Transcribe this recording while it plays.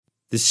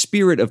The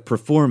spirit of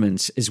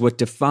performance is what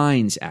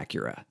defines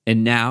Acura.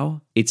 And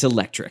now, it's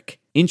electric.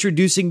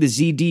 Introducing the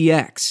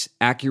ZDX,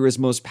 Acura's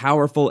most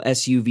powerful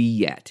SUV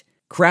yet.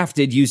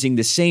 Crafted using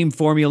the same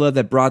formula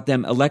that brought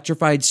them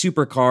electrified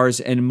supercars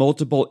and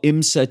multiple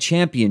IMSA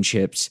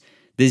championships,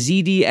 the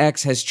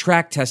ZDX has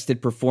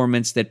track-tested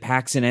performance that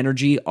packs an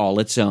energy all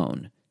its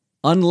own.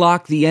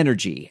 Unlock the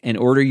energy and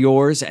order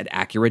yours at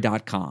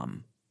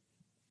Acura.com.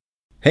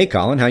 Hey,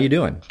 Colin, how you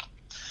doing?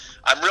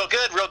 I'm real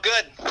good, real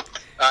good.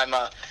 I'm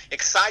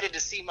excited to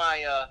see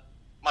my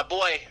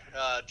boy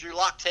Drew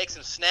Lock take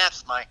some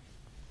snaps. My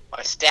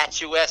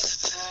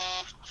statuesque,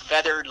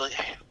 feathered,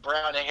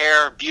 brown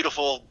hair,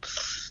 beautiful,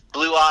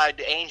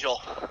 blue-eyed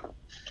angel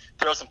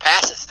throw some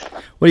passes.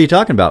 What are you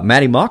talking about?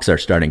 Matty Mock's our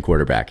starting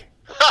quarterback.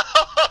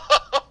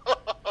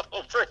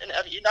 Brennan,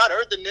 have you not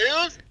heard the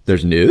news?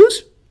 There's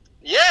news?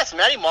 Yes,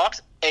 Matty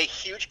Mock's a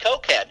huge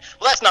cokehead.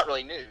 Well, that's not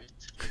really news.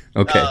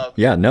 Okay.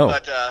 No.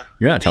 But,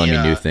 you're not telling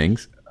me new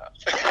things.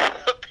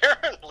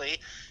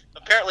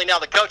 Apparently now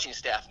the coaching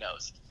staff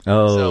knows.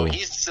 Oh. So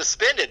he's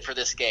suspended for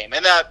this game.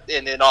 And that,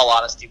 in all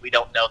honesty, we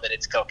don't know that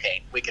it's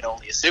cocaine. We can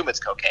only assume it's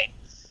cocaine.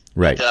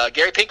 Right. But,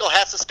 Gary Pinkel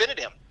has suspended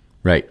him.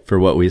 Right. For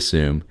what we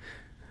assume,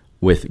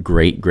 with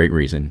great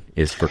reason,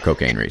 is for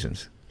cocaine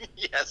reasons.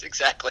 Yes,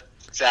 exactly.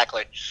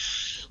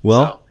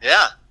 Well, so,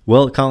 yeah.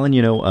 Well, Colin,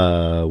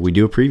 we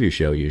do a preview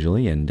show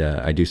usually, and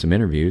I do some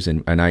interviews,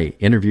 and I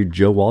interviewed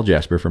Joe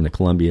Walljasper from the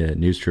Columbia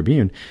News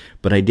Tribune,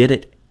 but I did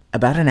it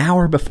about an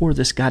hour before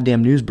this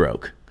goddamn news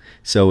broke.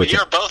 So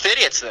you're both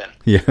idiots then.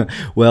 Yeah,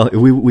 well,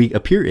 we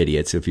appear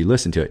idiots if you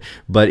listen to it,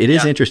 but it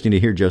is interesting to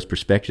hear Joe's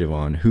perspective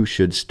on who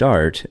should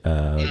start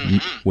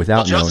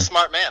without knowing. Joe's a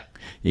smart man.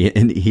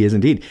 And he is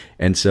indeed,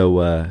 and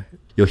so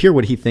you'll hear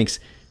what he thinks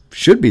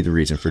should be the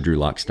reason for Drew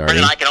Lock starting.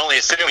 And I can only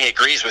assume he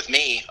agrees with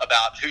me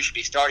about who should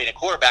be starting a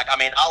quarterback. I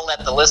mean, I'll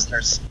let the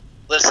listeners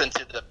listen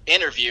to the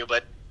interview,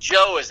 but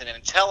Joe is an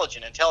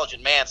intelligent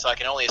man, so I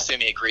can only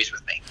assume he agrees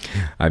with me.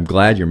 I'm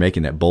glad you're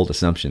making that bold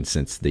assumption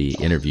since the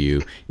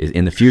interview is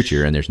in the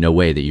future and there's no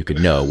way that you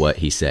could know what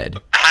he said.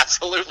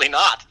 Absolutely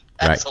not.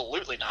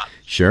 Absolutely not.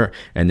 Sure.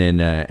 And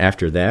then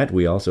after that,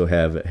 we also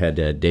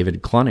had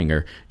David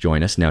Cloninger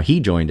join us. Now, he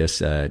joined us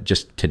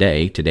just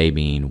today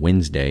being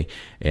Wednesday,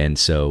 and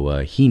so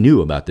he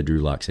knew about the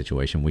Drew Lock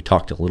situation. We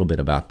talked a little bit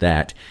about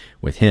that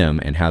with him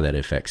and how that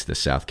affects the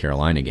South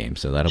Carolina game.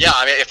 So that'll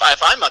I mean, if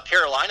I'm a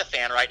Carolina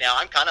fan right now,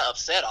 I'm kind of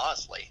upset,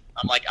 honestly.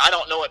 I'm like, I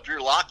don't know what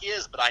Drew Lock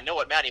is, but I know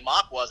what Matty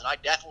Mock was, and I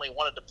definitely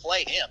wanted to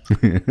play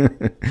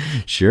him.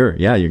 Sure.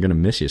 Yeah, you're going to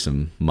miss you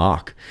some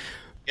Mock.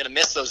 Going to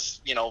miss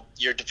those,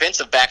 your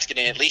defensive backs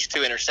getting at least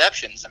 2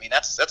 interceptions. I mean,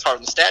 that's hard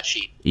on the stat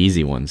sheet.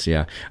 Easy ones,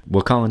 yeah.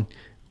 Well, Colin,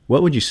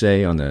 what would you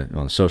say on the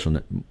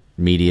social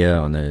media,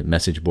 on the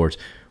message boards?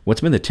 What's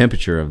been the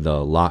temperature of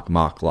the lock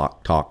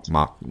talk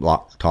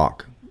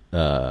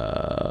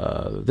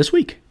this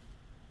week?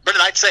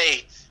 Brendan, I'd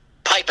say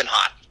piping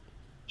hot.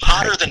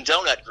 Hotter than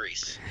donut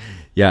grease.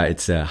 Yeah,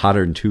 it's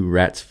hotter than 2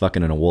 rats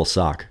fucking in a wool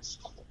sock.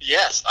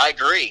 Yes, I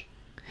agree.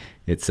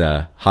 It's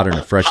hotter than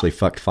a freshly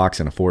fucked fox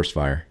in a forest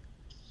fire.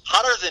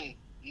 Hotter than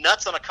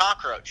nuts on a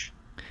cockroach.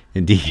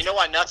 Indeed. Do you know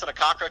why nuts on a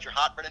cockroach are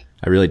hot, Brendan?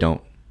 I really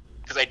don't.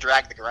 Because they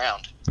drag the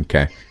ground.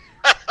 Okay.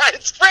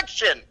 It's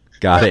friction.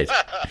 Got it.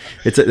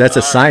 That's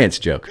a science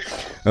joke.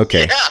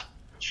 Okay. Yeah,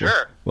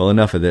 sure. Well,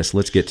 enough of this.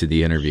 Let's get to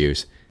the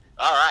interviews.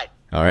 All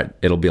right.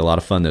 It'll be a lot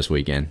of fun this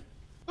weekend.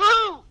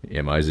 Woo!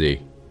 MIZ.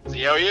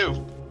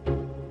 COU.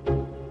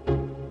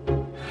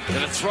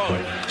 Gonna throw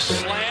it.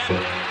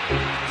 Slant.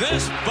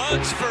 This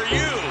bud's for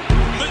you,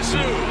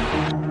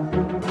 Mizzou.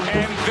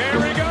 And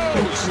there he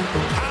goes.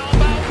 How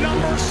about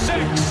number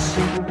 6?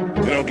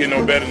 They don't get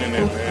no better than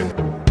that, man.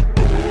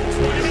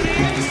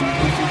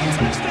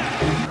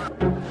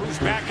 Who's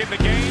back in the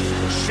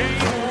game?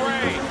 Shane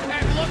Ray.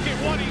 And look at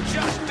what he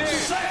just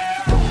did.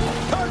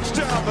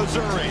 Touchdown,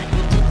 Missouri.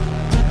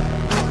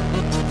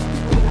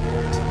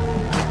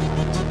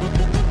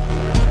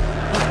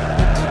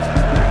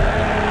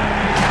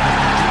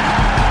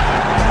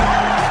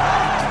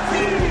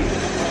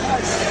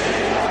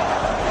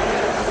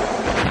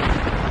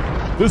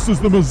 This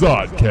is the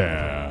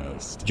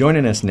Mazodcast.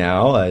 Joining us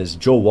now is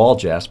Joel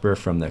Walljasper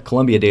from the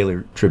Columbia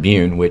Daily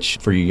Tribune, which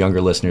for you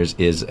younger listeners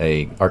is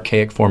a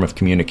archaic form of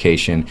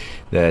communication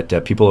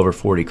that people over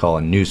 40 call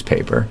a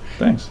newspaper.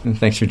 Thanks. And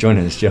thanks for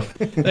joining us, Joe.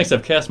 Thanks.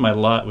 I've cast my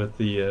lot with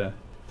the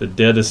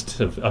deadest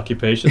of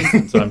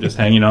occupations, so I'm just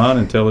hanging on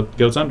until it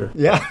goes under.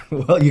 Yeah.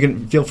 Well, you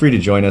can feel free to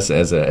join us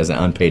as an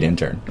unpaid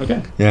intern.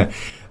 Okay. Yeah.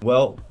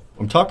 Well,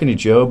 I'm talking to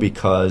Joe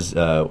because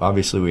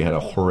obviously we had a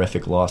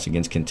horrific loss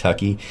against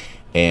Kentucky.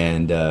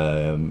 And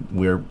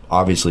we're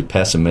obviously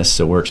pessimists,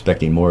 so we're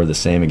expecting more of the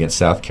same against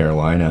South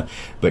Carolina.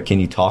 But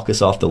can you talk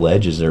us off the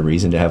ledge? Is there a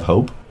reason to have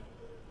hope?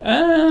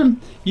 I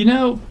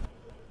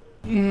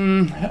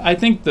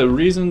think the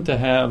reason to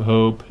have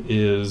hope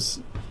is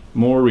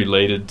more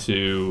related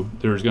to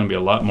there's going to be a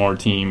lot more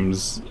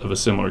teams of a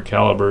similar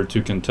caliber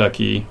to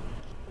Kentucky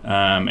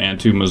and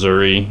to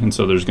Missouri, and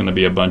so there's going to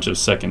be a bunch of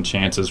second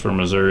chances for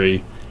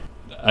Missouri.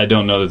 I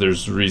don't know that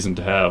there's reason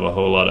to have a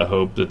whole lot of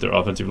hope that their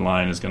offensive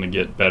line is going to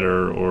get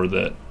better or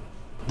that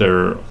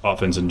their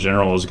offense in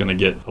general is going to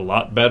get a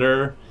lot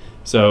better.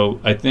 So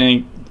I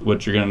think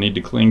what you're going to need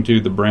to cling to,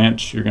 the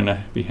branch you're going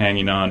to be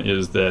hanging on,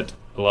 is that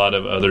a lot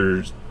of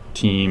other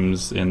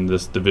teams in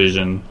this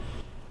division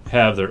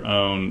have their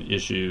own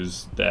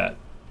issues that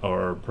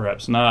are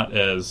perhaps not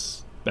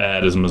as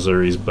bad as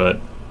Missouri's, but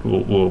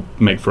will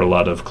make for a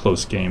lot of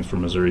close games for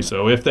Missouri.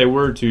 So if they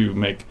were to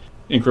make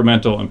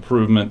incremental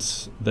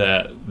improvements,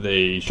 that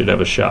they should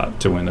have a shot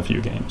to win a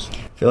few games.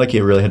 I feel like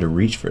you really had to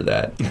reach for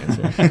that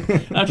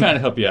answer. I'm trying to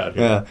help you out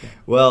here. Yeah.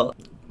 Well,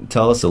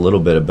 tell us a little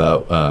bit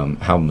about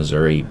how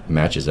Missouri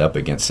matches up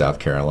against South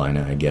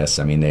Carolina, I guess.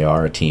 I mean, they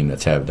are a team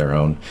that's had their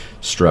own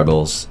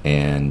struggles,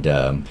 and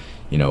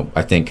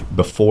I think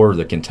before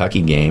the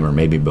Kentucky game, or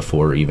maybe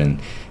before even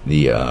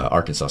the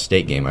Arkansas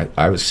State game,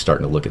 I was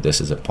starting to look at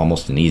this as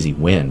almost an easy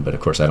win, but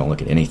of course I don't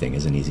look at anything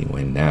as an easy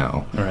win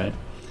now. All right.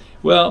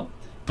 Well,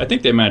 I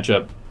think they match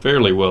up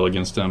fairly well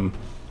against them.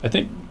 I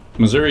think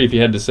Missouri, if you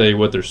had to say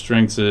what their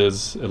strengths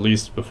is, at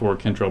least before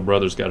Kentrell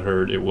Brothers got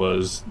hurt, it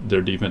was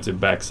their defensive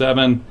back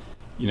seven.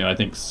 I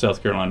think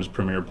South Carolina's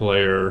premier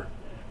player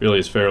really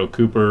is Pharoh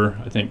Cooper.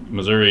 I think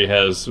Missouri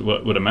has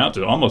what would amount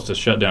to almost a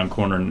shutdown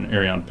corner in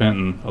Arion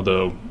Penton,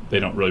 although they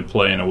don't really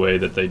play in a way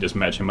that they just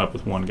match him up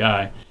with one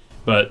guy.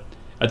 But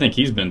I think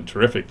he's been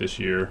terrific this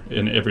year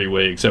in every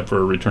way except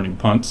for returning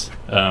punts,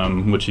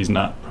 which he's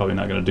probably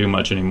not going to do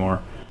much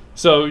anymore.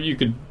 So you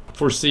could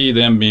foresee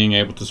them being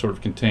able to sort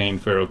of contain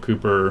Pharoh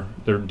Cooper.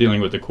 They're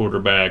dealing with a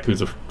quarterback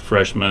who's a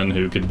freshman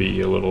who could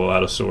be a little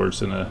out of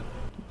sorts in a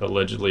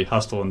allegedly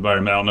hostile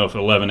environment. I don't know if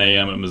 11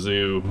 a.m. at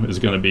Mizzou is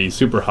going to be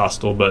super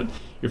hostile, but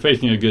you're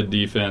facing a good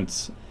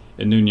defense,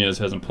 and Nunez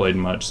hasn't played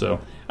much.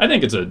 So I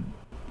think it's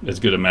as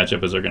good a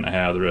matchup as they're going to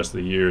have the rest of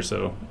the year.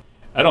 So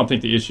I don't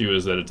think the issue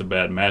is that it's a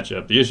bad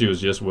matchup. The issue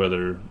is just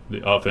whether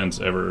the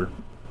offense ever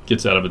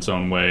gets out of its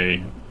own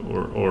way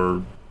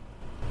or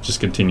just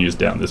continues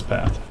down this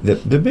path.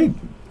 The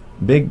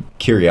big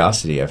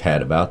curiosity I've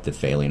had about the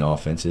failing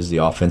offense is the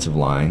offensive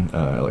line.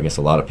 I guess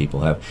a lot of people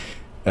have.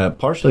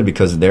 Partially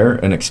because they're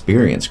an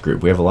experienced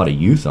group. We have a lot of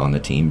youth on the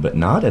team, but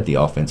not at the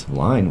offensive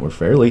line. We're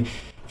fairly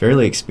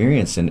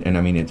experienced, and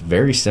I mean, it's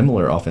very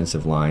similar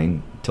offensive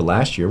line to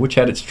last year, which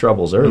had its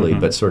troubles early,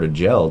 but sort of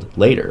gelled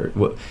later.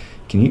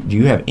 Do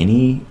you have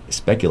any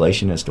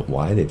speculation as to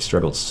why they've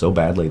struggled so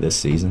badly this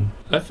season?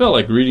 I felt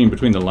like reading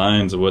between the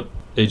lines of what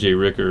A.J.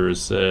 Ricker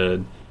has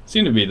said, it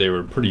seemed to be they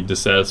were pretty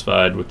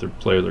dissatisfied with their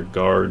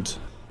guards.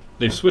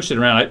 They've switched it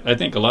around. I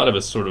think a lot of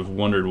us sort of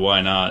wondered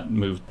why not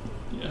move.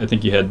 I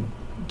think you had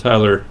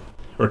Connor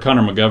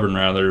McGovern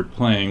rather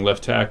playing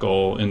left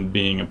tackle and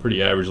being a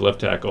pretty average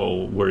left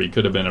tackle where he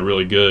could have been a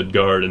really good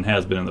guard and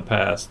has been in the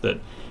past, that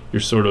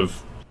you're sort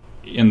of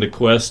in the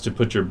quest to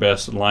put your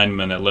best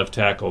lineman at left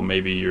tackle.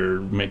 Maybe you're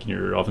making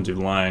your offensive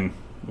line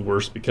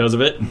worse because of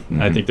it.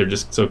 Mm-hmm. I think they're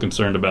just so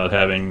concerned about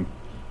having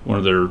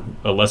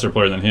a lesser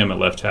player than him at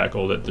left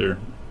tackle that they're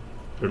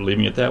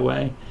leaving it that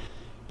way.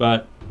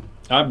 But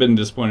I've been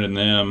disappointed in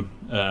them.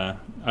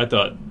 I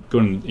thought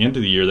going into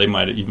the year they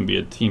might even be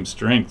a team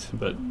strength,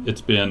 but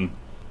it's been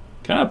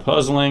kind of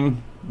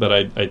puzzling. But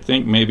I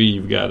think maybe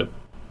you've got a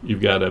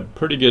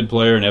pretty good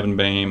player in Evan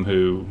Boehm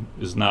who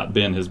has not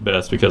been his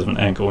best because of an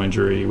ankle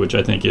injury, which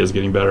I think is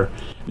getting better.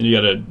 And you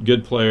got a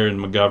good player in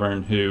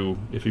McGovern who,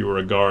 if he were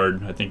a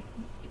guard, I think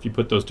if you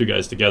put those two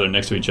guys together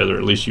next to each other,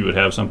 at least you would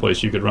have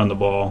someplace you could run the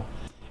ball.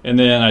 And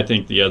then I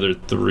think the other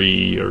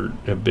three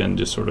have been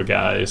just sort of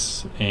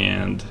guys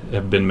and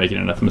have been making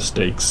enough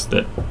mistakes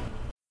that...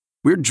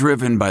 We're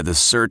driven by the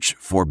search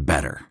for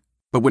better.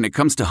 But when it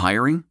comes to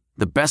hiring,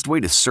 the best way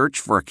to search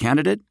for a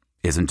candidate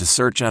isn't to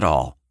search at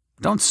all.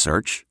 Don't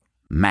search.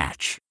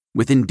 Match.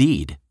 With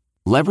Indeed.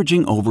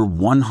 Leveraging over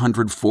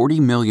 140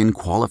 million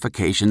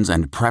qualifications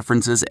and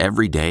preferences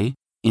every day,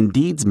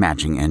 Indeed's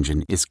matching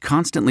engine is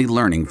constantly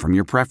learning from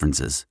your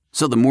preferences.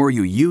 So the more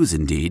you use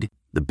Indeed,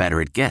 the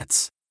better it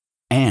gets.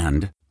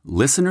 And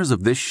listeners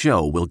of this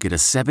show will get a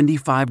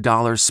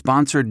 $75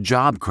 sponsored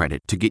job credit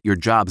to get your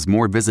jobs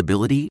more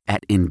visibility at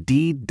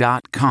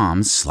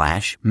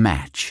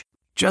Indeed.com/match.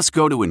 Just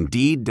go to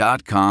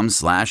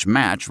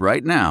Indeed.com/match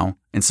right now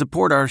and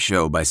support our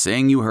show by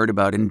saying you heard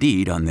about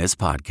Indeed on this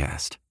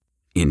podcast.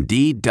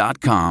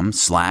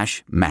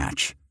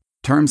 Indeed.com/match.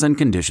 Terms and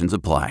conditions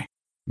apply.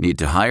 Need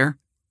to hire?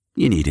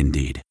 You need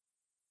Indeed.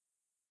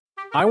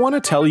 I want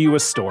to tell you a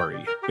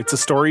story. It's a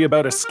story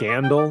about a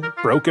scandal,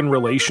 broken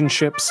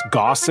relationships,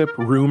 gossip,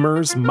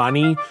 rumors,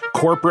 money,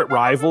 corporate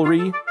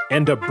rivalry,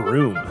 and a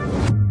broom.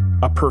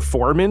 A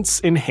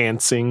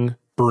performance-enhancing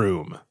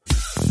broom.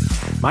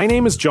 My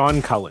name is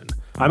John Cullen.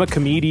 I'm a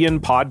comedian,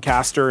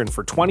 podcaster, and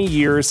for 20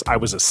 years, I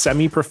was a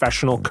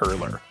semi-professional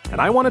curler.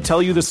 And I want to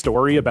tell you the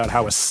story about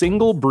how a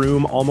single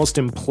broom almost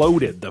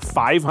imploded the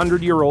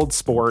 500-year-old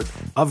sport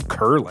of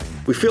curling.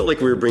 We felt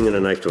like we were bringing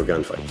a knife to a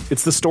gunfight.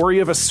 It's the story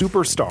of a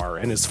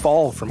superstar and his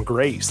fall from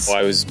grace. Well,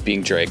 I was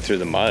being dragged through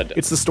the mud.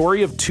 It's the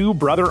story of two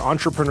brother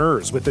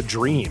entrepreneurs with a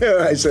dream.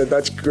 I said,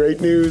 that's great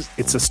news.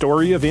 It's a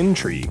story of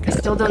intrigue. I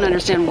still don't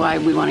understand why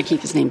we want to keep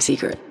his name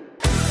secret.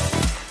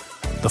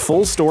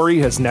 full story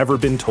has never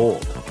been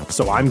told,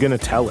 so I'm going to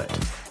tell it.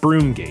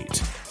 Broomgate,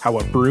 how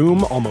a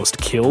broom almost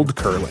killed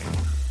curling.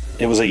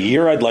 It was a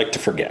year I'd like to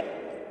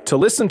forget. To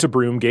listen to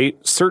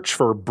Broomgate, search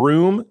for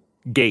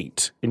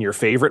Broomgate in your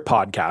favorite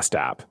podcast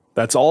app.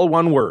 That's all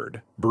one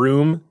word,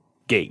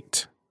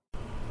 Broomgate.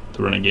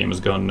 The running game has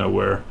gone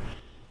nowhere.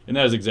 And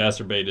that has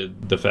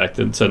exacerbated the fact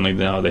that suddenly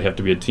now they have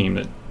to be a team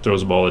that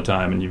throws the ball all the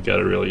time, and you've got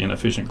a really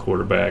inefficient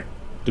quarterback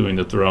doing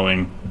the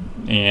throwing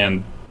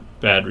and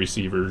bad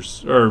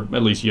receivers, or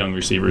at least young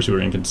receivers who are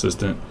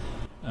inconsistent.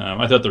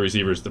 I thought the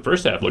receivers the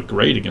first half looked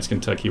great against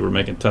Kentucky, were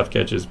making tough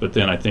catches, but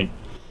then I think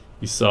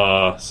you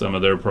saw some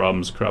of their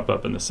problems crop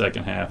up in the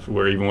second half,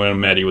 where even when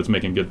Matty was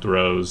making good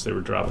throws, they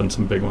were dropping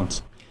some big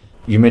ones.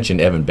 You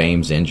mentioned Evan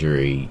Bames'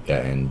 injury,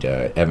 and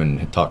Evan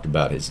had talked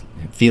about his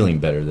feeling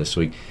better this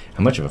week.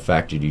 How much of a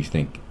factor do you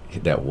think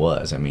that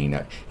was? I mean,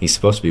 he's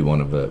supposed to be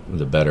one of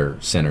the better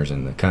centers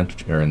in the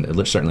country,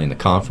 or certainly in the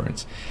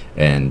conference.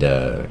 And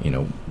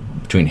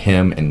between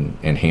him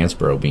and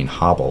Hansborough being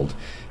hobbled,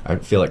 I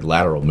feel like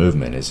lateral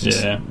movement is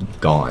just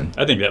gone.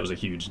 I think that was a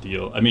huge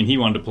deal. I mean, he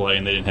wanted to play,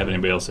 and they didn't have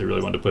anybody else they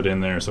really wanted to put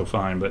in there, so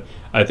fine. But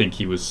I think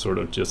he was sort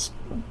of just,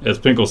 as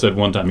Pinkel said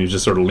one time, he was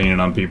just sort of leaning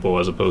on people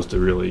as opposed to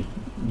really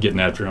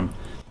getting after him.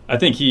 I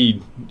think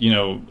he,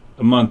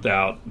 a month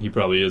out, he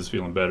probably is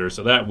feeling better,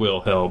 so that will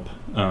help.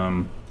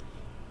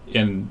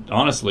 And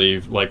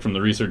honestly, like from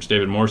the research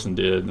David Morrison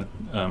did,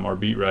 our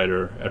beat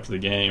writer, after the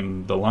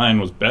game, the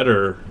line was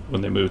better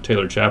when they moved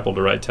Taylor Chappell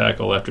to right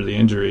tackle after the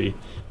injury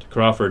to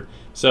Crawford.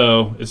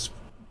 So it's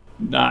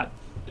not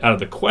out of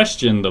the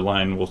question the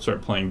line will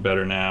start playing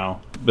better now.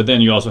 But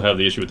then you also have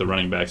the issue with the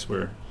running backs,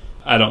 where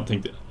I don't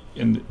think that,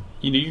 and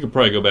you could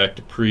probably go back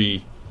to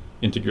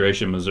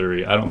pre-integration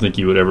Missouri. I don't think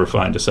you would ever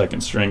find a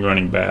second string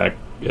running back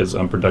as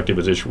unproductive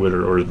as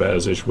Ishwitter or as bad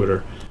as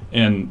Ishwitter.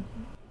 And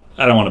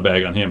I don't want to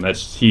bag on him.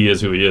 He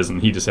is who he is,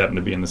 and he just happened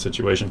to be in the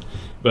situation.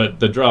 But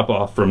the drop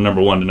off from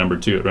number 1 to number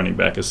 2 at running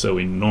back is so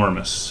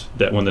enormous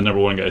that when the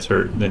number 1 guy's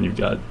hurt, then you've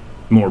got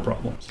more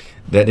problems.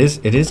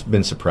 It has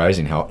been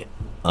surprising how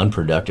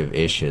unproductive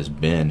Ish has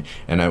been.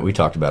 And we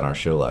talked about on our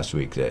show last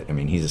week that, I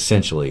mean, he's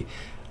essentially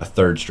a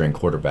third-string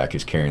quarterback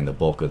who's carrying the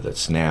bulk of the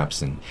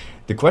snaps. And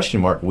the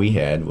question mark we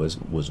had was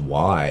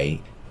why,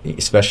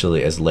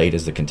 especially as late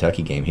as the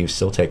Kentucky game, he was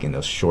still taking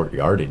those short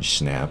yardage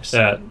snaps.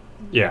 I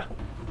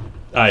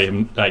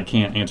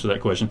can't answer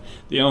that question.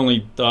 The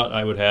only thought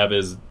I would have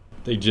is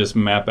they just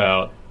map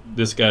out,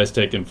 this guy's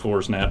taking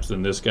 4 snaps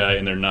than this guy,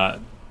 and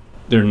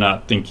they're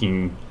not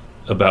thinking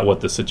about what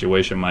the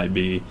situation might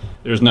be.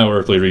 There's no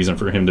earthly reason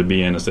for him to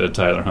be in instead of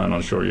Tyler Hunt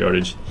on short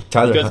yardage.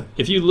 Because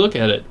if you look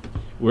at it,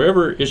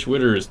 wherever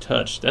Ishwitter is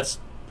touched, that's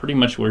pretty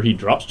much where he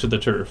drops to the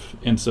turf.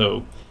 And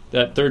so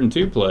that 3rd and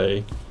 2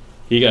 play,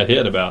 he got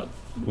hit about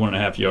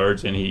 1.5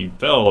 yards, and he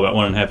fell about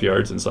 1.5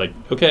 yards. And it's like,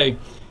 okay,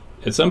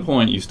 at some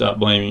point you stop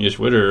blaming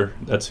Ishwitter.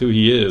 That's who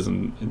he is,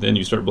 and then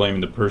you start blaming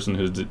the person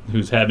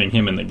who's having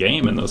him in the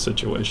game in those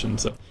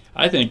situations. So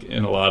I think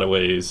in a lot of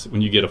ways,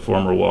 when you get a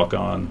former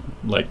walk-on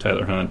like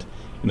Tyler Hunt,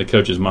 in the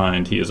coach's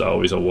mind, he is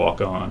always a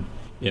walk-on.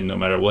 And no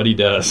matter what he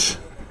does,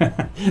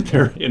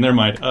 they're in their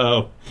mind,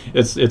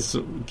 it's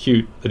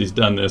cute that he's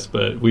done this,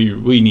 but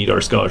we need our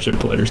scholarship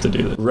players to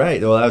do this.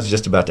 Right. Well, I was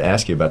just about to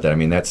ask you about that. I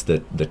mean, that's the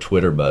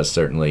Twitter buzz,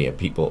 certainly.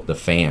 The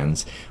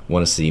fans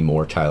want to see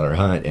more Tyler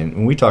Hunt.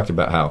 And we talked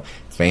about how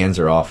fans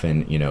are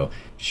often,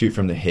 shoot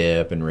from the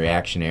hip and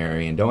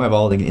reactionary and don't have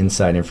all the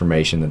inside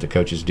information that the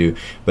coaches do.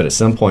 But at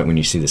some point when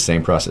you see the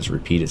same process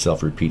repeat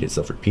itself,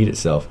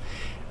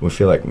 we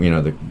feel like,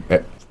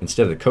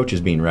 instead of the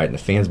coaches being right and the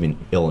fans being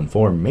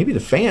ill-informed, maybe the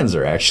fans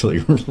are actually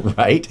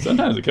right.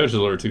 Sometimes the coaches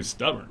are too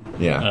stubborn.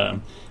 Yeah.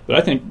 But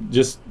I think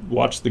just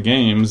watch the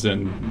games,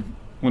 and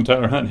when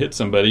Tyler Hunt hits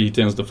somebody, he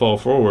tends to fall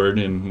forward,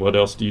 and what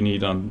else do you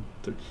need on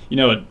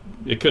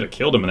it could have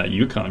killed him in that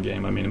UConn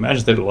game. I mean, imagine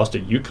if they'd have lost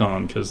at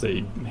UConn because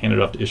they handed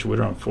off to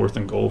Ishwitter on 4th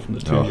and goal from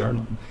the 2-yard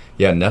line.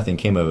 Yeah, nothing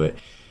came of it.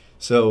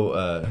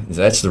 So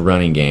that's the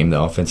running game.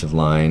 The offensive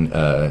line,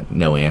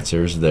 no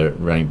answers. The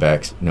running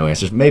backs, no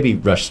answers. Maybe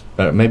Russell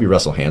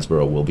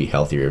Hansborough will be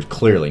healthier.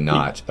 Clearly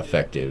not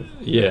effective.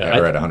 Yeah,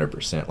 or at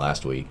 100%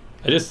 last week.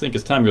 I just think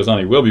as time goes on,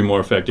 he will be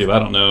more effective. I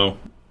don't know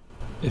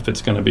if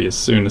it's going to be as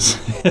soon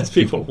as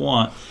people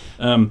want.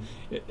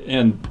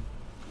 And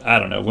I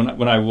don't know.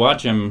 When I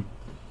watch him,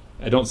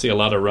 I don't see a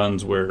lot of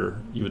runs where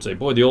you would say,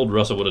 boy, the old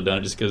Russell would have done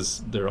it, just because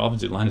their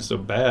offensive line is so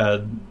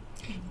bad.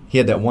 He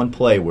had that one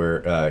play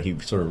where he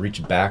sort of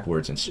reached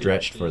backwards and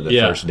stretched for the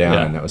first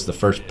down, and that was the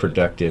first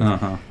productive.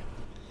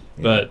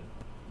 But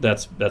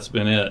that's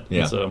been it.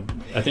 Yeah. And so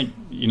I think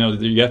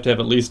you have to have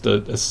at least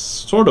a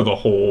sort of a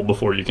hole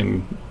before you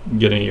can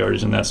get any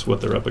yardage, and that's what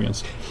they're up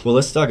against. Well,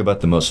 let's talk about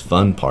the most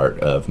fun part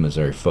of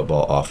Missouri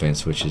football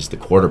offense, which is the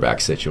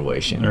quarterback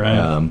situation. Right.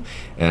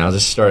 And I'll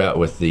just start out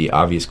with the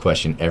obvious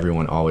question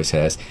everyone always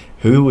has: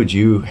 who would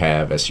you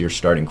have as your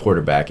starting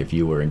quarterback if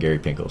you were in Gary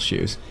Pinkel's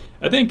shoes?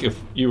 I think if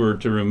you were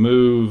to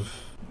remove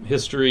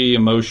history,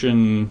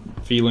 emotion,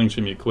 feelings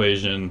from the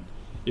equation,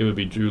 it would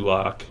be Drew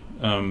Lock.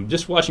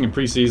 Just watching him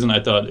preseason,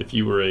 I thought if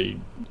you were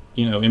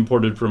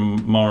imported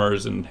from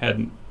Mars and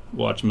hadn't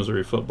watch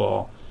Missouri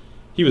football,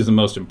 he was the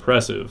most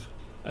impressive.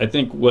 I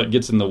think what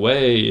gets in the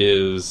way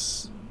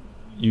is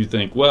you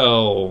think,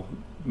 well,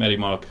 Matty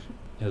Mock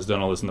has done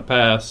all this in the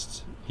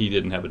past. He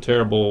didn't have a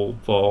terrible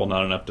fall,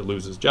 not enough to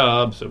lose his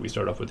job, so we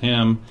start off with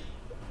him.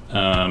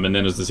 And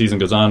then as the season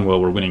goes on, well,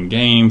 we're winning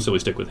games, so we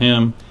stick with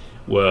him.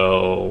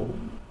 Well,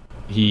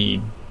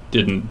 he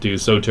didn't do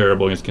so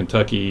terrible against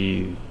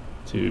Kentucky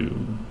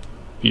to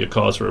be a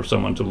cause for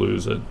someone to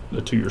lose a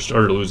 2-year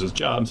starter to lose his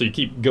job. So you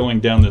keep going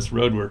down this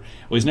road where,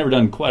 well, he's never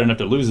done quite enough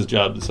to lose his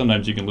job. But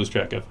sometimes you can lose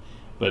track of,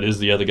 but is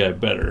the other guy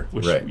better?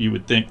 Which you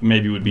would think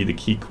maybe would be the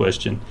key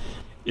question.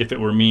 If it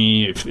were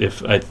me,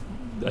 if I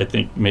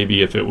think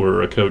maybe if it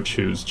were a coach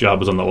whose job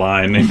was on the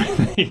line, they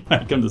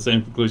might come to the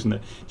same conclusion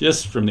that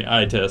just from the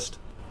eye test,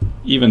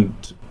 even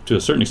to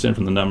a certain extent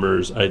from the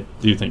numbers, I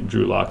do think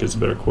Drew Lock is a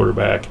better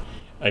quarterback.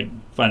 I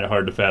find it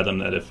hard to fathom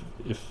that if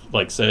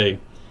like, say,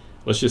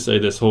 let's just say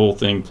this whole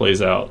thing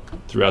plays out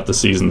throughout the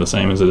season the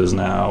same as it is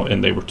now,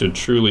 and they were to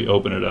truly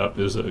open it up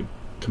as a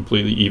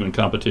completely even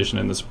competition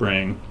in the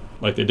spring,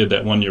 like they did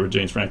that one year with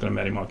James Franklin and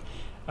Matty Mock,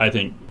 I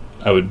think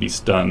I would be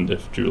stunned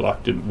if Drew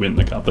Lock didn't win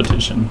the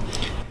competition.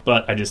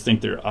 But I just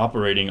think they're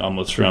operating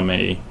almost from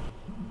a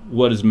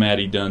what has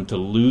Matty done to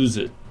lose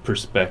it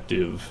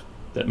perspective,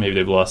 that maybe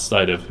they've lost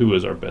sight of who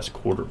is our best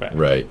quarterback.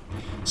 Right.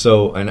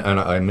 So, and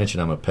I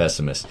mentioned I'm a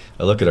pessimist.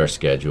 I look at our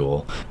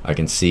schedule. I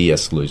can see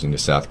us losing to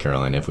South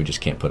Carolina if we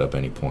just can't put up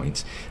any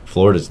points.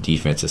 Florida's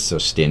defense is so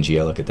stingy.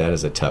 I look at that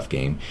as a tough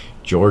game.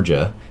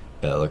 Georgia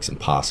looks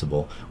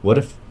impossible. What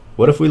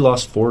if we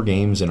lost 4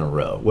 games in a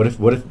row? What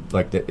if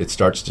like it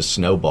starts to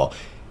snowball?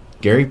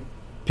 Gary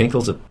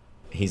Pinkel's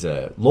he's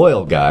a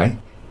loyal guy.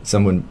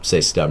 Some would say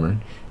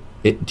stubborn.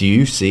 Do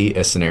you see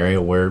a scenario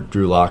where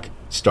Drew Lock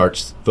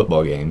starts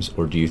football games,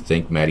 or do you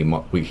think Matty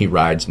Mock, he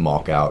rides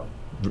Mock out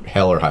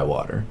hell or high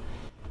water?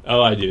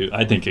 Oh, I do.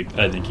 I think you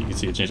can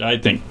see a change. I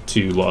think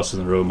 2 losses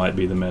in a row might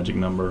be the magic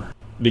number,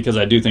 because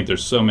I do think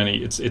there's so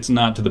many. It's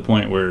not to the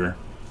point where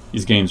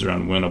these games are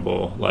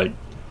unwinnable. Like,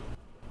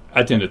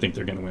 I tend to think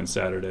they're going to win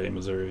Saturday in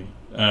Missouri,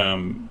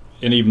 and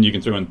even you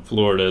can throw in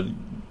Florida.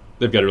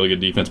 They've got a really good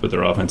defense, but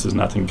their offense is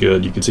nothing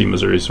good. You can see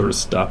Missouri sort of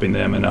stopping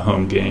them in a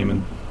home game,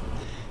 and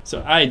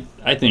so I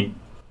think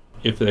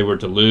if they were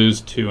to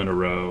lose 2 in a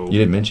row... You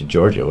didn't mention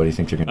Georgia. What do you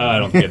think they're going to do? I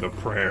don't give a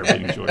prayer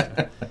beating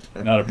Georgia.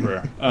 Not a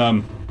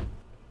prayer.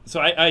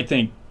 So I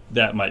think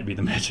that might be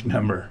the magic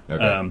number.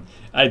 Okay.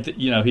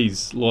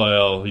 He's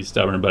loyal, he's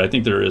stubborn, but I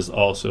think there is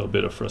also a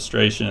bit of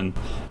frustration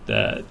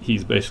that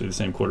he's basically the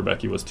same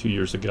quarterback he was 2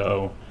 years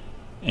ago,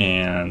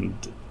 and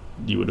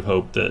you would have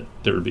hoped that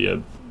there would be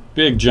a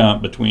big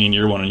jump between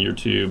year 1 and year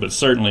 2, but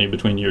certainly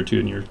between year 2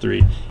 and year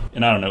 3.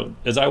 And I don't know,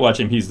 as I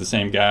watch him, he's the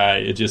same guy.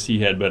 It just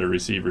he had better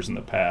receivers in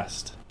the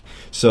past.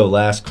 So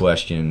last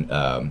question.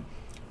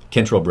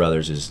 Kentrell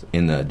Brothers is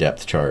in the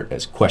depth chart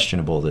as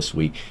questionable this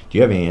week. Do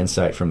you have any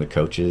insight from the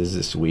coaches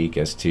this week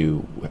as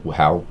to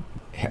how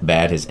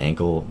bad his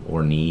ankle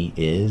or knee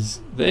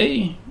is?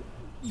 Barry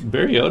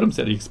Odom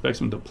said he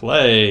expects him to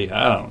play.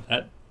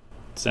 That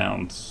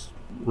sounds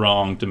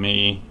wrong to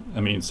me. I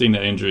mean, seeing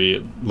that injury,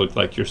 it looked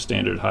like your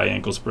standard high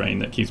ankle sprain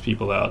that keeps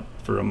people out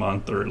for a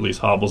month, or at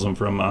least hobbles them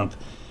for a month.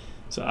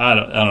 So I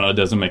don't know. It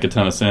doesn't make a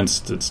ton of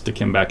sense to stick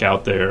him back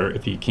out there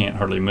if he can't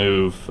hardly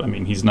move. I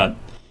mean, he's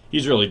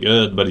really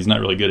good, but he's not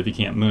really good if he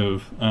can't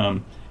move.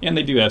 And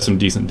they do have some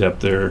decent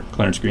depth there.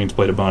 Clarence Green's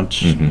played a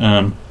bunch.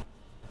 Mm-hmm.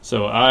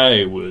 So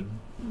I would,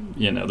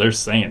 they're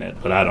saying it,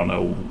 but I don't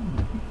know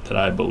that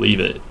I believe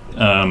it.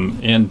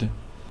 And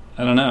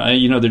I don't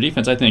know. Their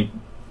defense, I think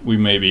we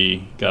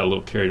maybe got a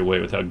little carried away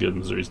with how good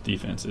Missouri's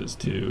defense is,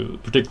 too,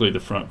 particularly the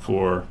front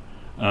 4.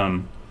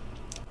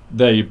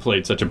 They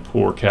played such a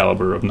poor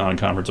caliber of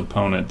non-conference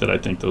opponent that I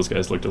think those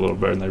guys looked a little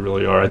better than they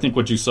really are. I think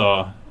what you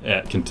saw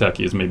at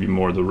Kentucky is maybe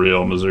more the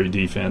real Missouri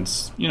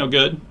defense.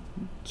 Good,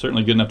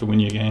 certainly good enough to win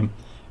you a game,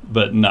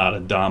 but not a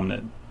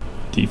dominant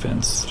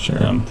defense.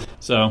 Sure.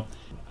 So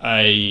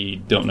I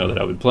don't know that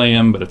I would play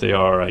him, but if they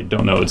are, I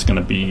don't know it's going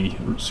to be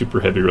super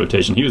heavy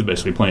rotation. He was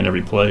basically playing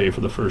every play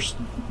for the first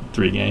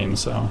 3 games.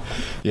 So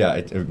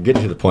yeah,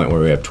 getting to the point where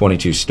we have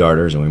 22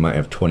 starters and we might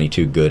have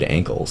 22 good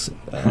ankles.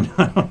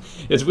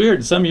 It's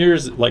weird. Some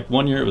years, like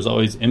one year it was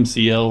always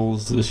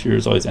MCLs. This year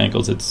it's always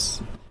ankles.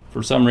 It's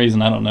for some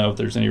reason, I don't know if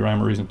there's any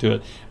rhyme or reason to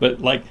it, but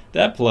like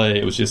that play,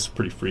 it was just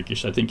pretty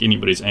freakish. I think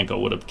anybody's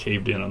ankle would have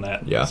caved in on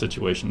that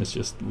situation. It's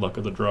just luck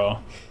of the draw.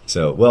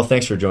 So, well,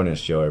 thanks for joining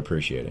us, Joe. I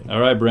appreciate it.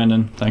 All right,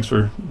 Brendan. Thanks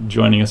for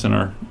joining us in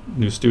our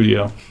new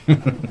studio.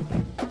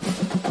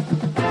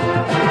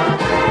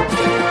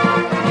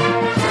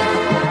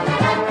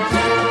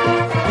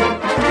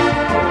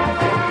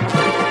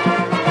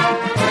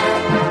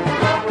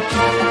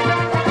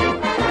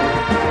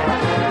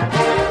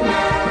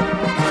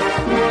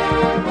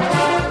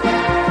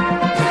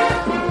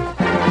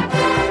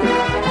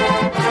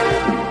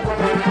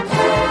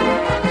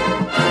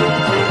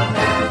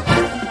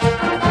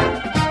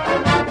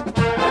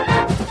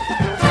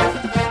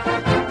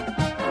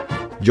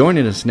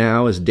 Joining us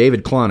now is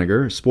David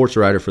Cloninger, sports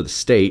writer for The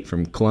State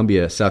from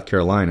Columbia, South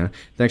Carolina.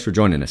 Thanks for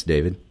joining us,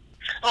 David.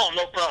 Oh,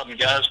 no problem,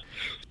 guys.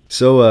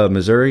 So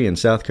Missouri and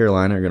South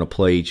Carolina are going to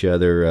play each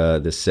other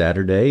this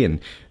Saturday, and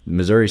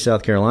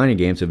Missouri-South Carolina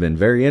games have been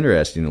very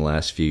interesting the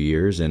last few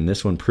years, and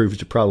this one proves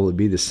to probably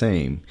be the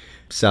same.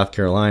 South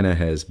Carolina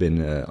has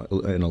been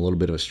in a little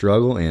bit of a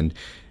struggle, and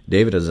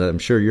David, as I'm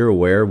sure you're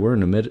aware, we're in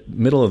the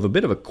middle of a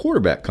bit of a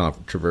quarterback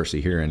controversy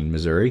here in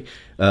Missouri.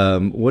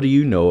 What do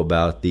you know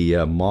about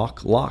the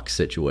mock lock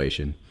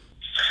situation?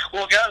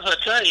 Well, guys, I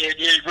tell you,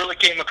 it really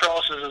came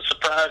across as a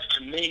surprise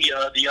to me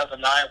the other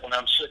night when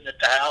I'm sitting at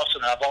the house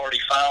and I've already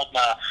filed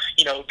my,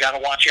 got to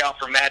watch out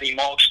for Matty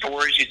Mock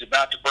stories. He's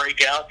about to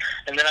break out.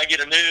 And then I get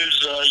a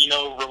news,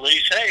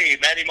 release, hey,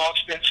 Matty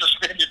Mock's been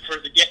suspended for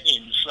the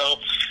game. So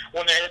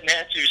went ahead and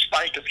had to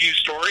spike a few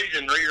stories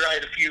and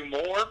rewrite a few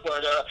more.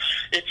 But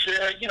it's,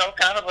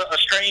 kind of a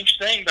strange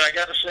thing. But I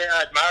got to say,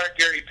 I admire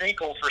Gary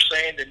Pinkel for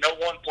saying that no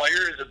one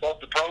player is above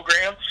the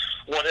program.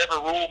 Whatever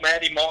rule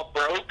Matty Mock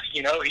broke,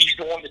 he's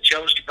the one that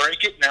chose to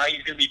break it. Now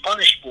he's going to be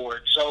punished for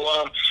it.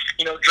 So,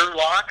 Drew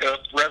Lock,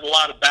 read a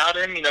lot about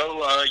him,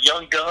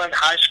 young gun,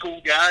 high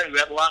school guy who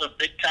had a lot of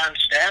big-time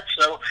stats.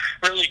 So,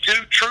 really,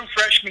 two true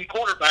freshman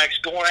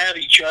quarterbacks going at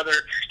each other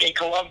in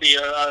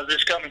Columbia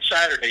this coming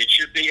Saturday. It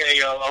should be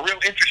a real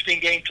interesting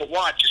game to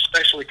watch,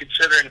 especially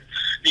considering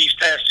these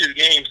past two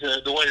games,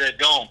 the way they've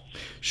gone.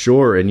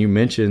 Sure, and you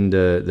mentioned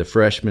the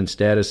freshman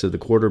status of the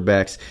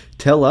quarterbacks.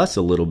 Tell us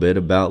a little bit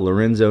about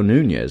Lorenzo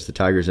Nunez. The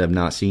Tigers have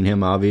not seen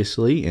him,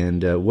 obviously,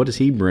 and what does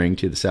he bring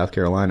to the South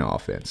Carolina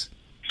offense?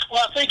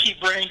 Well, I think he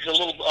brings a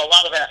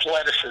lot of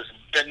athleticism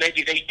that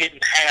maybe they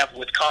didn't have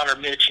with Connor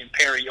Mitch and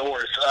Perry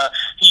Orris.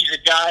 He's a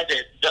guy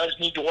that does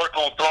need to work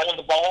on throwing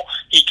the ball.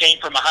 He came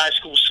from a high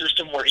school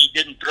system where he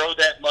didn't throw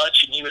that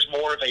much, and he was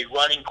more of a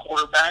running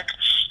quarterback.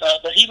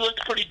 But he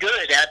looked pretty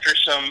good after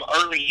some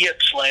early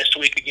hits last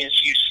week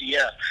against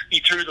UCF. He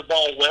threw the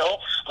ball well,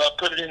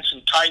 put it in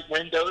some tight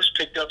windows,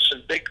 picked up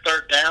some big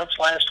third downs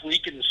last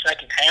week in the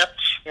second half,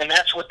 and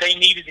that's what they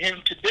needed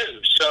him to do.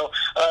 So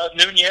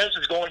Nunez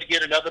is going to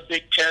get another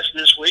big test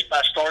this week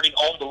by starting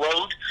on the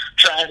road,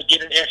 trying to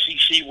get an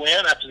SEC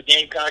win after the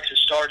Gamecocks have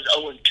started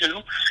 0-2,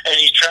 and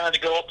he's trying to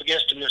go up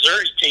against a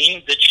Missouri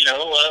team that,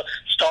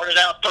 started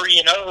out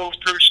 3-0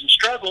 through some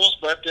struggles,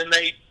 but then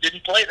they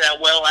didn't play that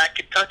well at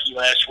Kentucky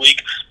last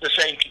week, the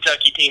same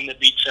Kentucky team that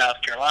beat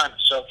South Carolina.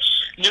 So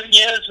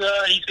Nunez,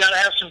 he's got to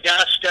have some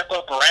guys step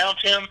up around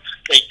him.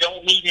 They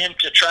don't need him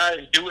to try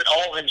and do it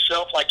all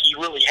himself like he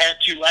really had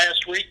to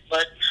last week,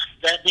 but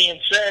that being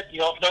said,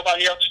 if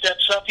nobody else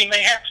steps up, he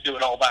may have to do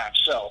it all by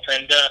himself.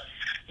 And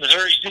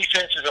Missouri's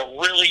defense is a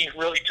really,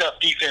 really tough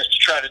defense to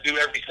try to do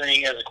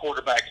everything as a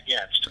quarterback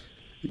against.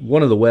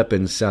 One of the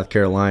weapons South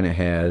Carolina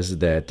has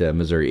that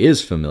Missouri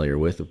is familiar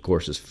with, of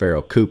course, is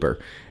Pharoh Cooper.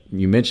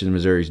 You mentioned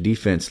Missouri's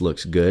defense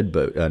looks good,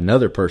 but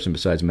another person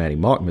besides Matty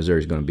Mock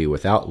Missouri's going to be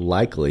without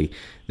likely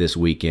this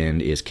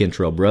weekend is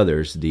Kentrell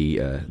Brothers, the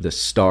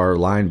star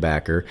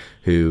linebacker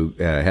who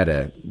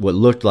had what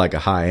looked like a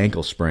high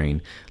ankle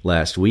sprain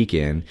last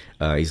weekend.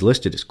 He's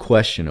listed as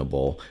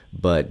questionable,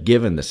 but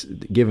given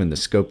the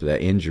scope of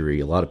that injury,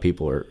 a lot of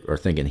people are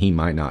thinking he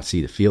might not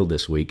see the field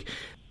this week.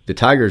 The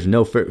Tigers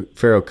know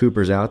Pharoh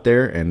Cooper's out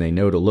there, and they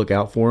know to look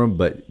out for him,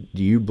 but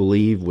do you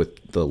believe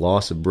with the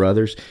loss of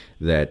Brothers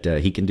that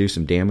he can do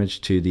some damage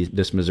to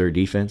this Missouri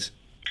defense?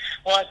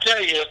 Well, I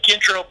tell you, if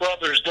Kentrell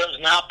Brothers does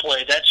not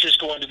play, that's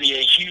just going to be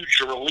a huge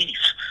relief,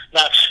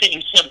 not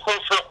seeing him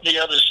over on the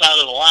other side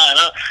of the line.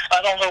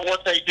 I don't know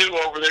what they do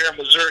over there in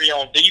Missouri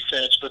on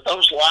defense, but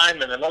those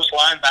linemen and those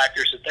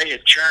linebackers that they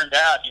had churned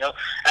out,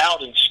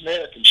 Alden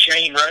Smith and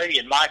Shane Ray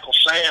and Michael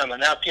Sam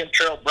and now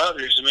Kentrell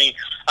Brothers,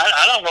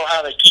 I don't know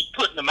how they keep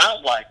putting them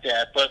out like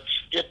that, but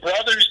if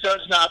Brothers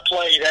does not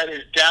play, that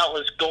is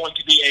doubtless going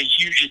to be a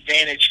huge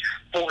advantage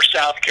for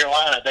South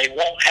Carolina. They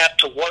won't have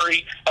to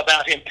worry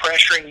about him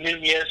pressuring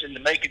Nunez into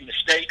making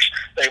mistakes.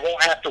 They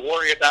won't have to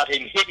worry about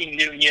him hitting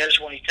Nunez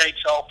when he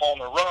takes off on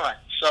the run.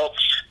 So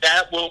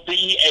that will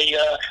be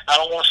I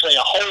don't want to say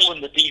a hole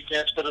in the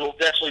defense, but it'll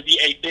definitely be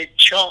a big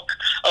chunk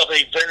of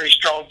a very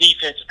strong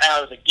defense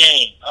out of the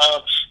game.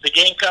 The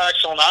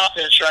Gamecocks on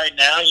offense right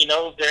now,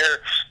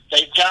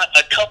 they've got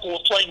a couple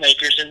of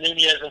playmakers in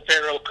Nunez and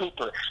Pharoh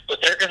Cooper, but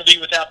they're going to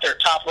be without their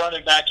top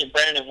running back in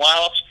Brandon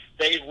Wilds.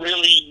 They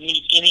really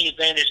need any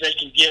advantage they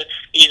can get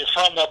either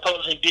from the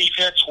opposing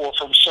defense or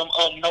from some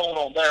unknown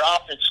on their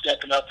offense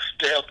stepping up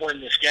to help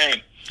win this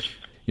game.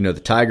 The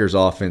Tigers'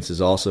 offense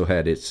has also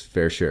had its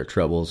fair share of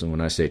troubles, and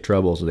when I say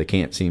troubles, they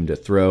can't seem to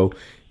throw,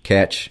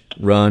 catch,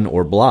 run,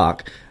 or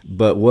block.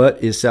 But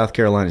what is South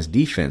Carolina's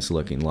defense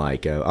looking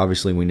like?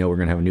 Obviously, we know we're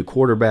going to have a new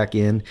quarterback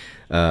in.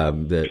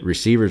 The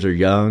receivers are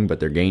young,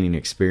 but they're gaining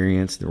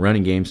experience. The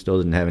running game still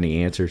doesn't have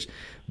any answers.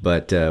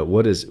 But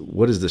what is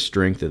the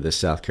strength of the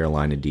South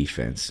Carolina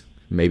defense?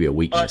 Maybe a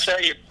weakness. Well,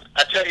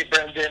 I tell you,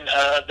 Brendan,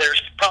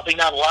 there's probably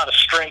not a lot of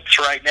strengths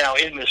right now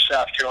in this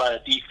South Carolina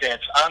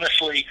defense.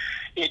 Honestly,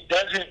 it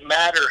doesn't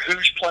matter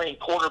who's playing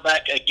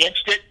quarterback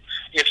against it.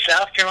 If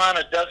South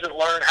Carolina doesn't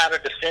learn how to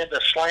defend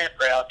a slant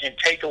route and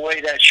take away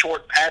that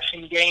short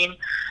passing game,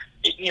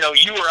 you or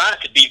I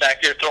could be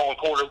back there throwing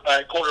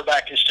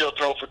quarterback and still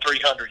throw for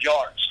 300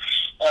 yards.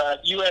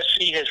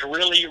 USC has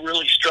really,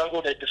 really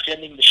struggled at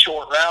defending the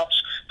short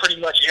routes. Pretty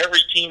much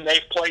every team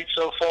they've played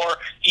so far,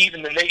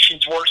 even the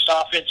nation's worst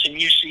offense in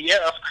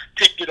UCF,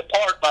 picked it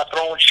apart by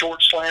throwing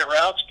short slant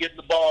routes, getting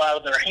the ball out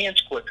of their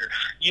hands quicker.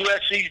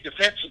 USC's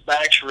defensive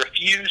backs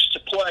refuse to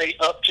play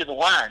up to the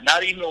line,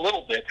 not even a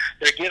little bit.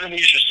 They're giving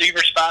these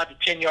receivers 5 to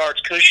 10 yards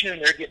cushion,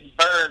 and they're getting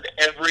burned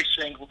every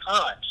single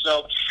time.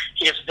 So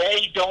if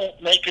they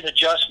don't make an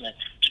adjustment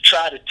to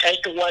try to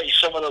take away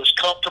some of those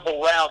comfortable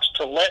routes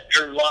to let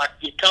Drew Lock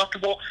get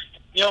comfortable,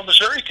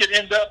 Missouri could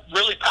end up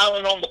really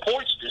piling on the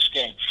points this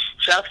game.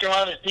 South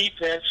Carolina's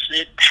defense,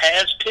 it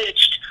has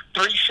pitched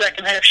 3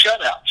 second-half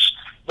shutouts.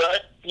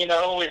 But,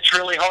 it's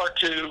really hard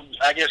to,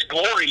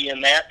 glory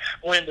in that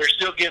when they're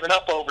still giving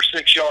up over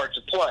 6 yards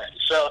of play.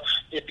 So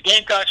if the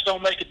Gamecocks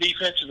don't make a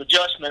defensive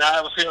adjustment, I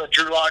have a feeling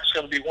Drew Lock's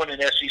going to be winning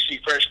SEC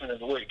Freshman of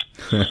the Week.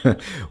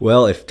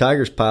 Well, if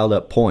Tigers piled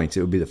up points,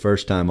 it would be the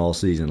first time all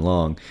season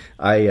long.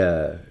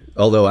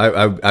 Although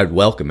I'd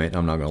welcome it,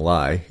 I'm not going to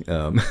lie.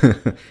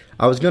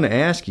 I was going to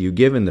ask you,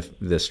 given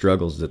the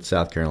struggles that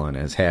South Carolina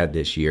has had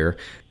this year,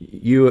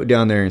 you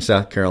down there in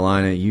South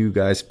Carolina, you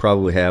guys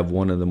probably have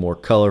one of the more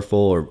colorful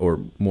or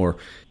more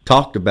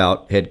talked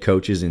about head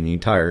coaches in the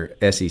entire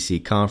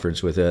SEC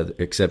conference, with the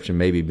exception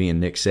maybe being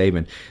Nick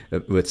Saban,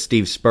 with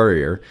Steve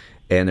Spurrier.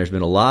 And there's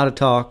been a lot of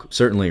talk,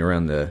 certainly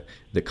around the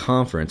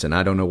conference, and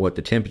I don't know what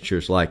the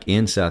temperature's like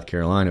in South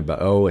Carolina, but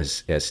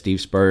has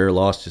Steve Spurrier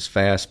lost his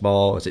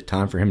fastball? Is it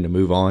time for him to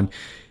move on?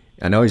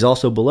 I know he's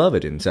also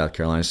beloved in South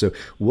Carolina. So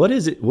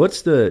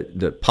what's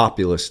the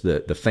populace,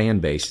 the fan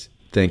base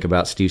think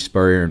about Steve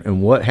Spurrier,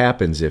 and what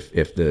happens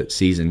if the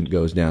season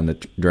goes down the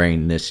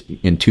drain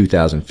in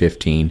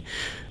 2015?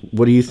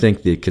 What do you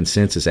think the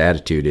consensus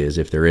attitude is,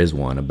 if there is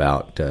one,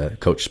 about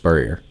Coach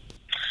Spurrier?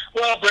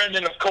 Well,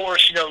 Brendan, of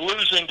course,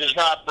 losing does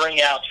not bring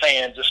out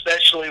fans,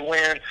 especially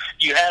when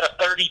you had a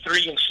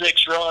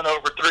 33-6 run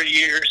over 3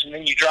 years, and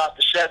then you dropped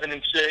to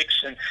 7-6,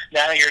 and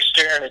now you're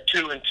staring at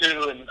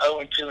 2-2 and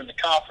 0-2 in the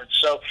conference.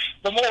 So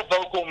the more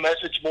vocal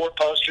message board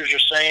posters are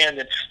saying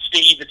that,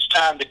 Steve, it's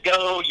time to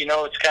go,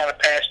 it's kind of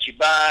passed you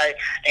by,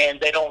 and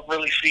they don't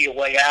really see a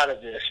way out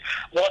of this.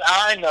 What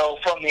I know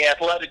from the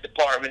athletic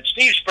department,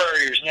 Steve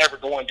Spurrier is never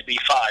going to be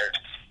fired.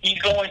 He's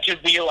going to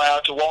be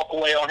allowed to walk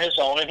away on his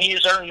own, and he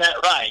has earned that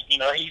right.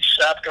 He's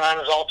South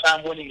Carolina's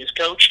all-time winningest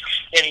coach,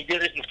 and he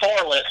did it in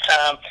far less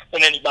time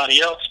than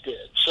anybody else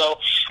did. So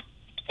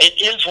it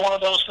is one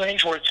of those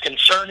things where it's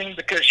concerning,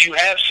 because you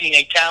have seen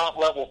a talent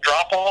level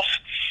drop-off.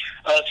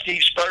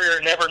 Steve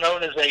Spurrier, never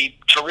known as a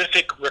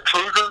terrific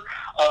recruiter,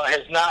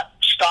 has not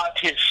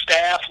stocked his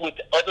staff with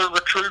other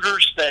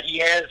recruiters that he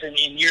has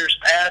in years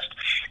past,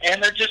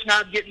 and they're just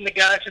not getting the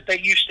guys that they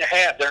used to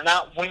have. They're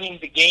not winning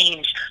the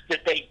games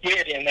that they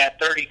did in that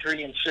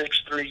 33-6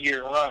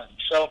 3-year run.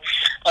 So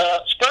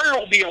Spurrier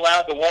will be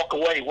allowed to walk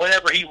away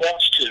whenever he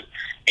wants to.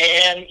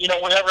 And,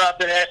 whenever I've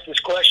been asked this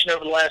question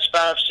over the last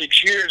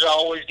 5-6 years, I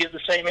always give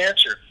the same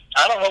answer.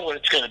 I don't know what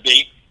it's going to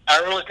be. I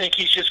really think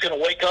he's just going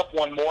to wake up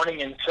one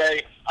morning and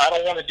say, I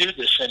don't want to do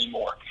this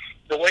anymore.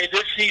 The way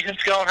this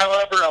season's gone,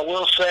 however, I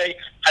will say,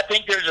 I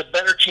think there's a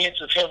better chance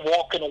of him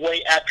walking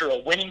away after a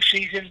winning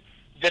season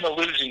than a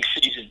losing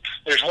season.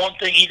 There's one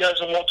thing he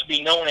doesn't want to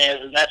be known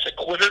as, and that's a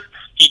quitter.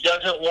 He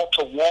doesn't want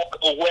to walk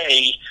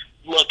away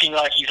looking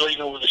like he's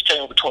leaving with his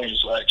tail between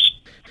his legs.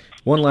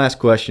 One last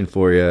question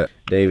for you,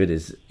 David,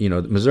 is,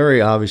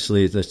 Missouri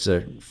obviously is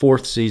their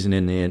 4th season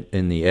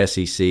in the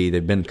SEC.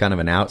 They've been kind of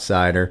an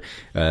outsider.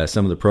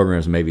 Some of the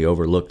programs maybe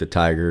overlooked the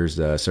Tigers,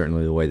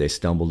 certainly the way they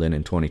stumbled in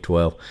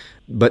 2012.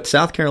 But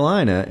South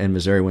Carolina and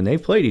Missouri, when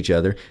they've played each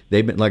other,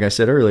 they've been, like I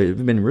said earlier,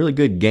 they've been really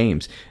good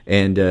games.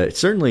 And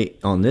certainly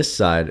on this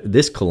side,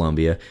 this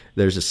Columbia,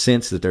 there's a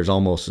sense that there's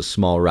almost a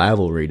small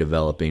rivalry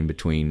developing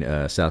between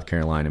South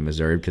Carolina and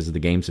Missouri, because the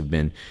games have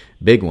been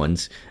big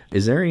ones.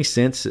 Is there any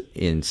sense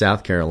in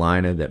South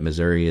Carolina that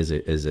Missouri is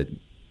a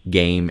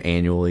game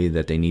annually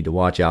that they need to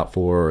watch out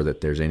for, or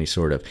that there's any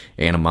sort of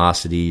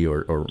animosity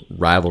or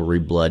rivalry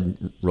blood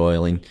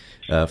roiling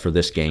for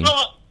this game?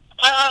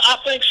 I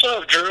think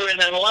so, Drew,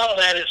 and a lot of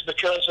that is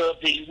because of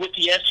with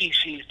the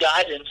SEC's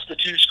guidance, the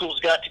two schools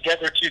got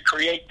together to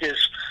create this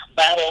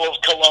Battle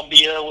of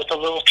Columbia with a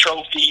little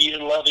trophy,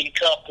 loving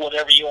cup,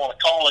 whatever you want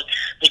to call it,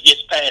 that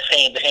gets passed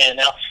hand to hand.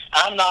 Now,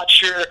 I'm not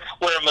sure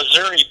where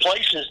Missouri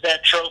places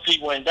that trophy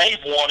when they've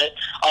won it.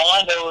 All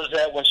I know is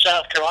that when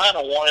South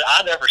Carolina won it,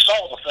 I never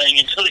saw the thing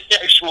until the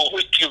actual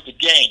week of the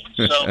game.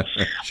 So,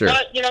 sure.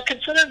 But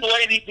considering the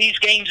way these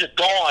games have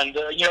gone,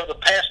 the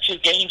past 2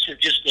 games have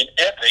just been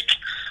epic.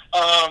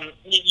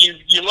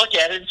 You look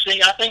at it and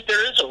see, I think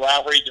there is a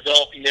rivalry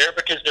developing there,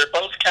 because they're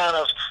both kind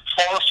of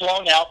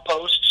far-flung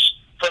outposts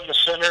from the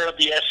center of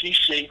the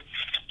SEC.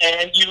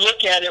 And you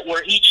look at it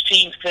where each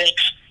team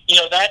thinks,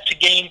 that's a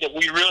game that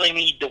we really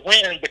need to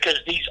win, because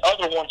these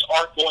other ones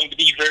aren't going to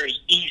be very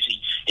easy.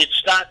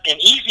 It's not an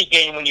easy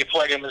game when you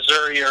play a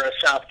Missouri or a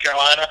South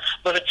Carolina,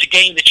 but it's a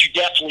game that you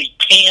definitely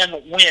can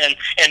win,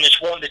 and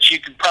it's one that you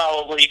can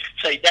probably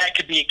say that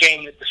could be a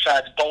game that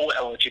decides bowl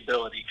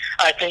eligibility.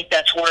 I think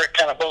that's where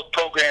kind of both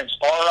programs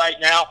are right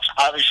now.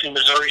 Obviously,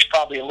 Missouri's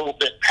probably a little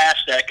bit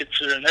past that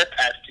considering their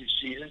past 2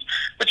 seasons.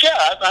 But, yeah,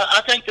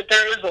 I think that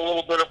there is a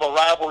little bit of a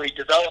rivalry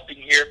developing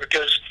here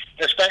because,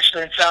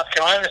 especially in South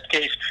Carolina's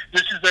case,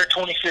 this is their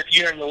 25th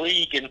year in the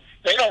league, and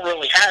they don't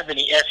really have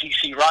any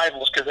SEC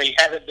rivals because they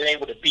haven't been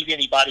able to beat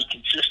anybody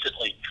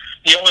consistently.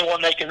 The only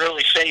one they can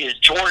really say is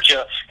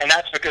Georgia, and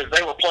that's because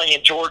they were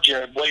playing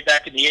Georgia way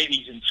back in the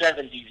 80s and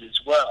 70s as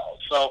well.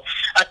 So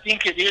I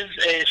think it is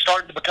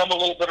starting to become a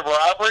little bit of a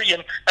rivalry,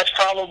 and that's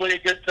probably a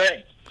good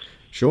thing.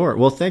 Sure.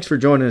 Well, thanks for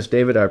joining us,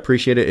 David. I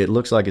appreciate it. It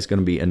looks like it's going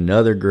to be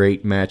another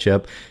great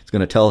matchup. It's going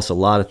to tell us a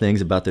lot of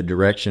things about the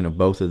direction of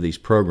both of these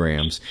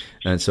programs,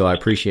 and so I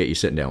appreciate you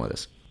sitting down with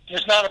us.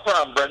 It's not a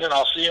problem, Brendan.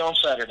 I'll see you on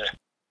Saturday.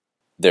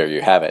 There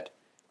you have it.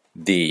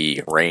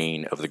 The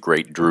reign of the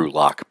great Drew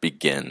Lock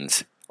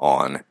begins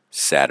on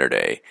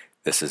Saturday.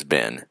 This has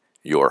been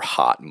your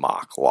Hot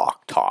Mock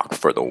Lock Talk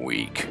for the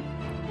week.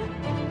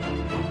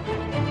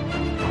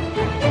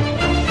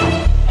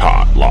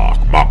 Hot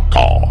Lock Mock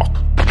Talk.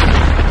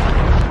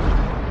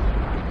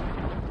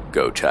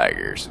 Go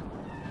Tigers.